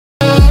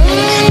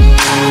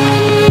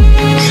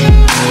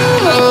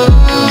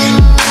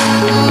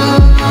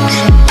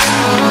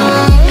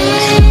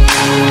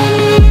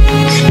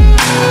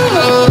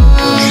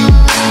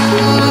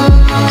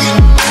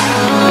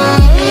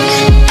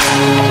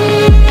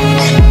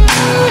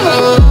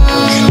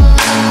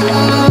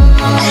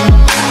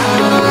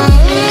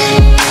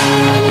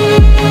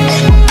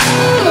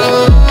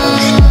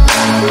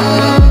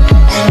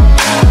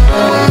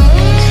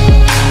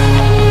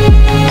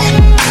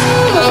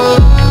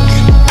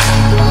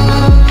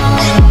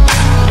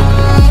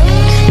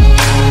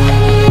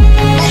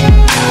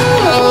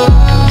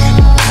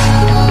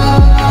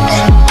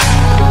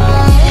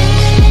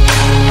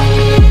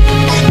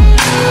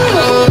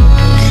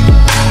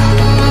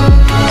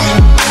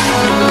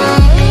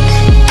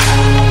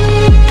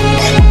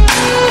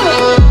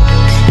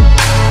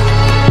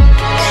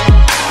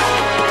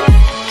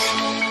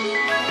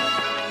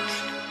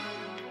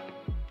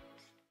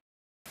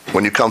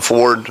come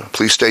forward,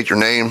 please state your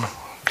name,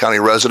 county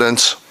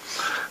residence,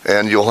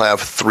 and you'll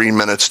have 3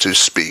 minutes to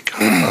speak.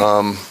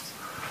 I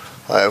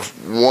have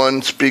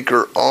one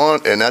speaker on,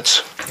 and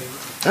that's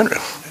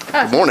Andrea.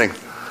 Good morning.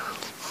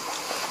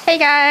 Hey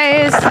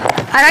guys,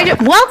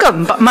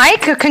 welcome,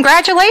 Mike.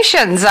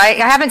 Congratulations. I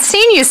haven't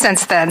seen you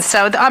since then.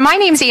 So my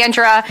name's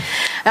Andrea,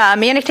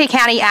 Manatee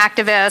County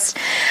activist.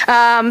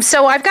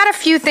 So I've got a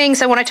few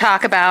things I want to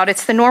talk about.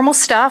 It's the normal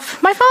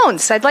stuff. My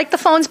phones. I'd like the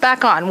phones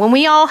back on. When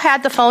we all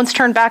had the phones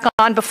turned back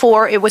on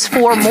before, it was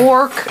for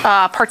more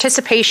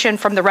participation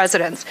from the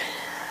residents.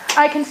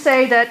 I can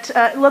say that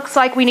it looks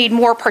like we need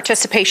more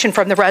participation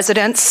from the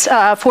residents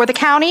for the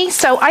county.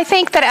 So I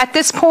think that at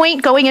this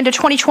point, going into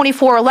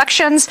 2024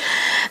 elections,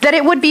 that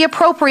it would be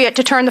appropriate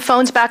to turn the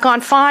phones back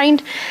on,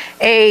 find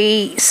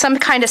some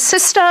kind of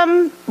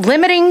system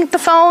limiting the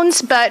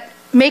phones, but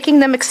making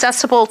them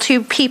accessible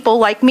to people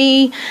like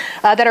me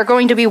that are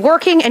going to be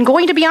working and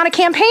going to be on a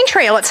campaign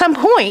trail at some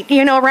point,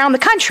 you know, around the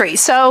country.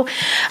 So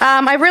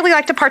I really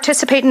like to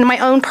participate in my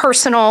own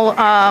personal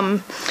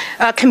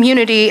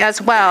community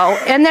as well.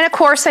 And then, of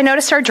course, I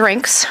noticed our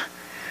drinks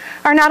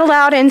are not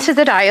allowed into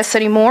the dais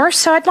anymore.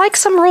 So I'd like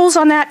some rules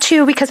on that,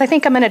 too, because I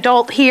think I'm an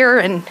adult here,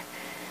 and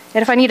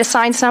if I need to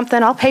sign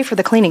something, I'll pay for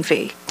the cleaning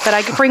fee. But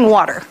I bring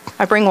water.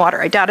 I bring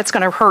water. I doubt it's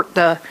going to hurt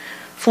the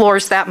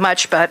floors that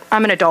much, but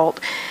I'm an adult,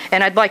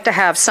 and I'd like to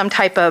have some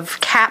type of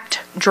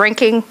capped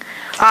drinking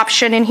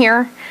option in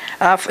here,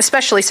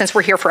 especially since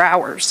we're here for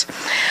hours.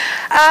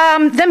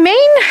 The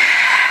main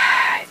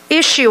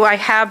issue I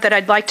have that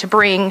I'd like to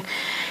bring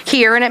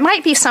here, and it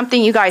might be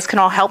something you guys can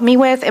all help me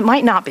with, it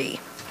might not be.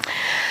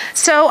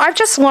 So I've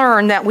just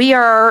learned that we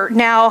are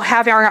now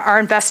having our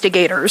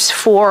investigators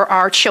for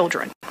our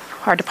children,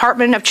 our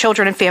Department of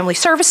Children and Family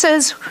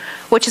Services,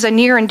 which is a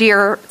near and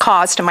dear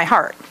cause to my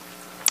heart.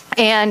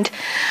 And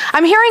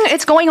I'm hearing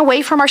it's going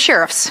away from our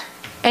sheriffs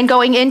and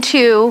going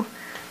into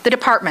the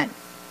department.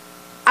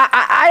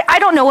 I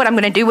don't know what I'm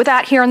going to do with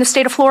that here in the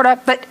state of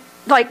Florida, but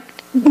like,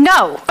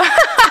 no.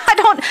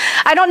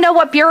 I don't know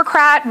what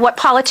bureaucrat, what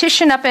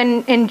politician up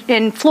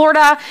in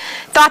Florida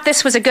thought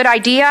this was a good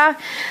idea,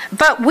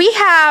 but we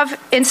have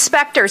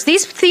inspectors.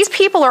 These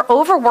people are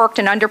overworked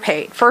and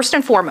underpaid, first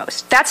and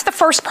foremost. That's the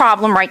first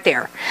problem right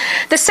there.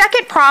 The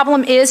second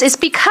problem is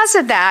because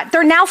of that,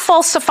 they're now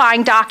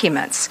falsifying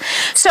documents.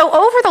 So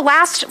over the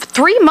last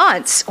 3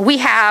 months, we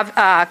have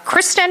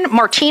Kristen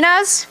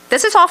Martinez,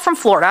 this is all from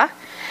Florida,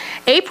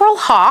 April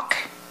Hawk,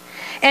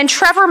 and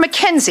Trevor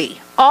McKenzie,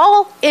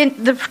 all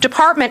in the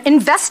department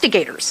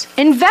investigators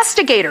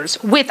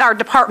with our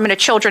Department of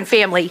Children and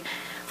Family,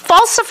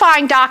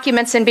 falsifying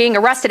documents and being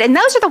arrested. And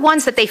those are the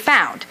ones that they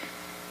found.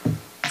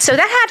 So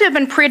that had to have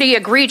been pretty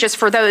egregious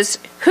for those.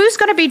 Who's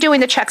going to be doing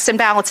the checks and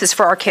balances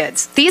for our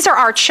kids? These are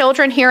our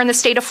children here in the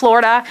state of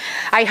Florida.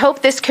 I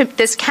hope this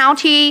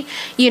county,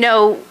 you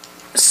know,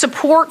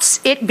 supports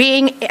it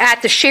being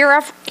at the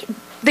sheriff.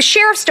 The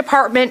sheriff's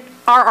department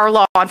are our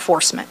law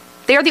enforcement.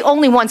 They're the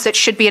only ones that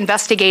should be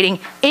investigating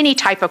any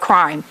type of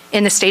crime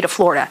in the state of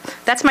Florida.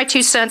 That's my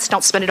 2 cents.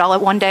 Don't spend it all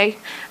at one day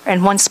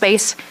in one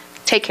space.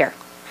 Take care.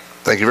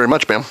 Thank you very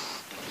much, ma'am.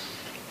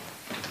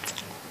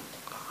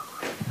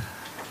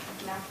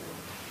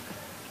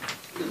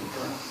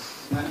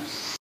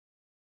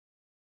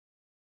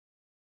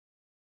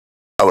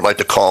 I would like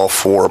to call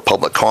for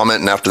public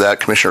comment, and after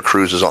that, Commissioner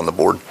Cruz is on the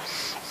board.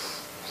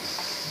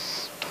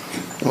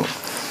 Well,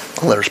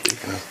 I'll let her speak.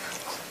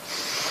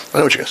 I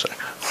know what you're going to say.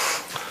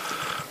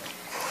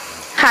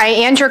 Hi,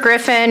 Andrea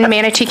Griffin,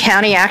 Manatee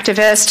County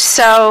activist.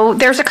 So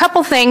there's a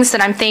couple things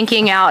that I'm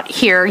thinking out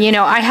here. You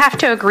know, I have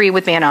to agree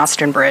with Van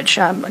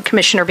Ostenbridge,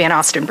 Commissioner Van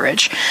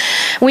Ostenbridge.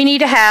 We need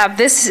to have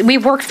this.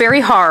 We've worked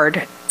very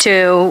hard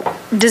to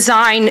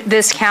design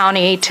this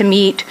county to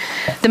meet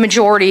the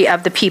majority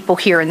of the people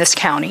here in this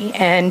county.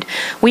 And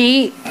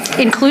we,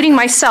 including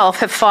myself,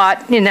 have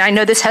fought, and I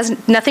know this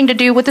has nothing to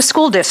do with the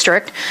school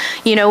district,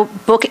 you know,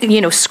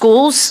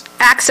 schools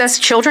access,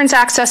 children's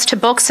access to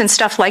books and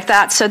stuff like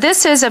that. So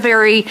this is a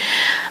very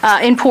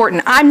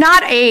important. I'm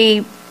not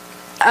a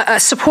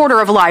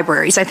supporter of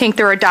libraries. I think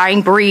they're a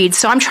dying breed.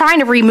 So I'm trying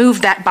to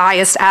remove that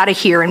bias out of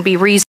here and be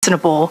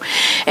reasonable.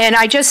 And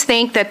I just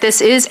think that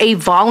this is a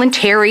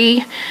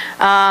voluntary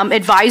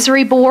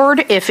advisory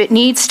board. If it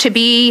needs to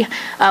be,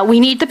 we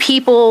need the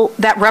people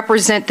that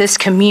represent this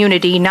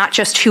community, not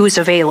just who's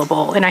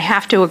available. And I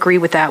have to agree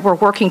with that. We're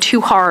working too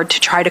hard to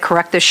try to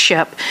correct this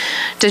ship,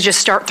 to just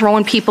start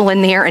throwing people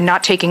in there and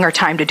not taking our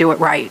time to do it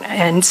right.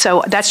 And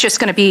so that's just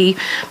going to be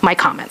my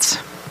comments.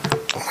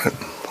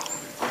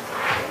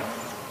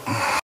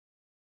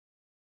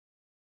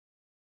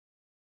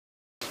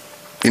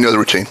 You know the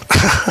routine.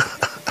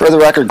 For the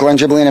record, Glenn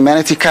Gibellina,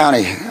 Manatee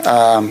County,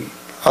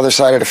 other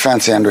side of the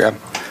fence, Andrea.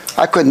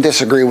 I couldn't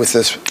disagree with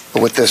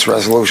this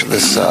resolution,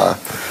 this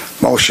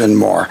motion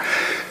more.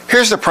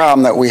 Here's the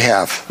problem that we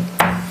have.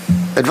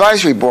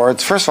 Advisory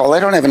boards, first of all, they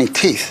don't have any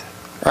teeth,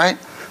 right?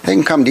 They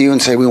can come to you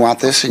and say, we want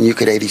this, and you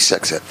could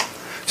 86 it.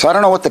 So I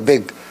don't know what the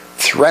big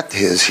threat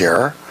is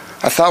here.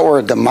 I thought we're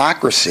a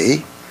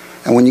democracy,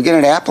 And when you get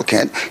an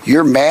applicant,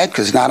 you're mad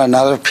because not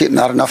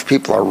enough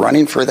people are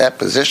running for that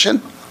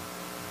position?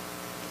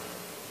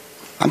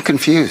 I'm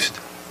confused.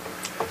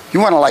 You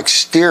want to like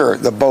steer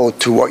the boat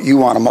to what you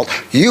want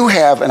to. You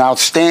have an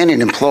outstanding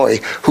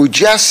employee who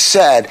just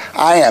said,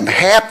 I am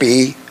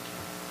happy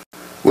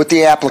with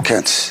the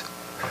applicants.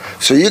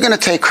 So you're going to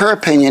take her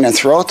opinion and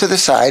throw it to the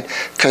side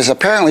because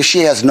apparently she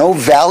has no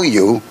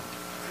value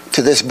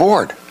to this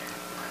board.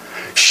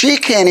 She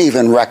can't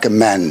even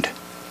recommend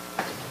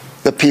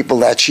the people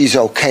that she's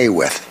okay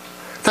with.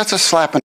 That's a slap in